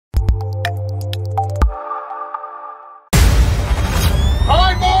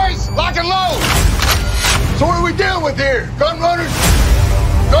with here? Gun runners?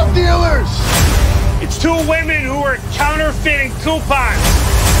 Drug dealers? It's two women who are counterfeiting coupons.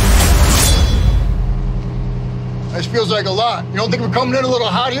 This feels like a lot. You don't think we're coming in a little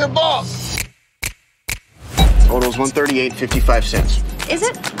hot here, boss? Total's $138.55. Is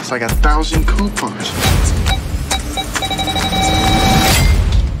it? It's like 1,000 coupons.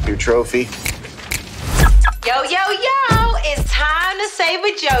 Your trophy. Yo, yo, yo! It's time to save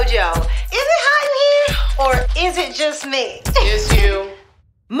with JoJo. Is it hot in here, or is it just me? It's you.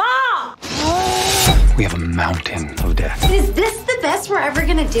 Mom! We have a mountain of debt. Is this the best we're ever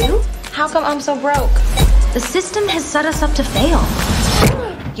gonna do? How come I'm so broke? The system has set us up to fail.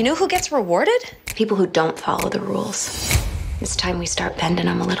 You know who gets rewarded? People who don't follow the rules. It's time we start bending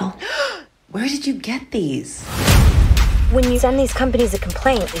them a little. Where did you get these? When you send these companies a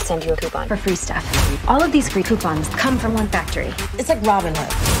complaint, they send you a coupon for free stuff. All of these free coupons come from one factory. It's like Robin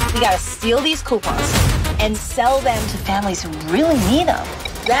Hood. We gotta steal these coupons and sell them to families who really need them.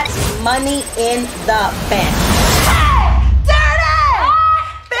 That's money in the bank. Hey! Dirty!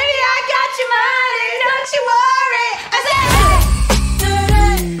 Baby, I got your money, don't you worry. I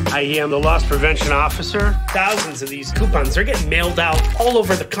said, I am the loss prevention officer. Thousands of these coupons, they're getting mailed out all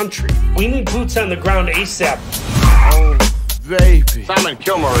over the country. We need boots on the ground ASAP. Oh, baby. Simon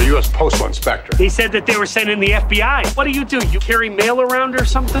Kilmer, a U.S. Postal Inspector. They said that they were sending the FBI. What do? You carry mail around or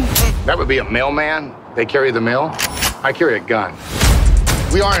something? That would be a mailman. They carry the mail. I carry a gun.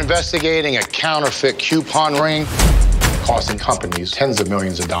 We are investigating a counterfeit coupon ring costing companies tens of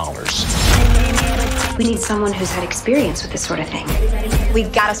millions of dollars. We need someone who's had experience with this sort of thing. We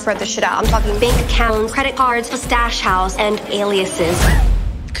gotta spread this shit out. I'm talking bank accounts, credit cards, a stash house, and aliases.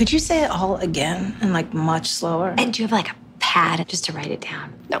 could you say it all again and like much slower? And do you have like a pad just to write it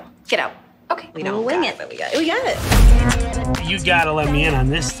down? No, get out. Okay, we don't We'll wing got it. but we got it. We got it. You gotta let me in on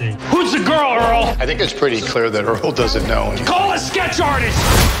this thing. Who's the girl, Earl? I think it's pretty clear that Earl doesn't know. Call a sketch artist!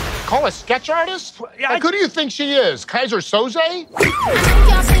 Call a sketch artist? Yeah, Like, who do you think she is? Kaiser Soze?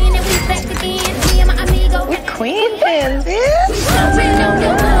 We're Queenpins, bitch.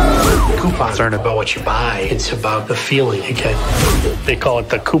 Coupons aren't about what you buy. It's about the feeling you get. They call it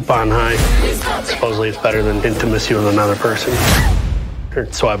the coupon high. Supposedly it's better than intimacy with another person. Or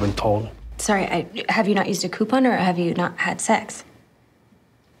so I've been told. Sorry, have you not used a coupon or have you not had sex?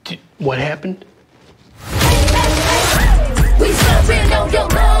 What happened?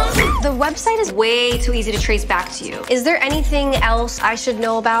 The website is way too easy to trace back to you. Is there anything else I should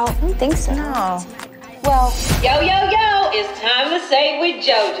know about? I don't think so. No. Well, Yo, yo, yo, it's time to save with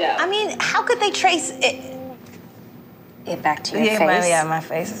JoJo. I mean, how could they trace it? Get back to your face. Yeah, my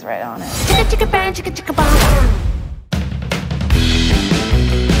face is right on it. Chicka chicka bang, chicka chicka bang.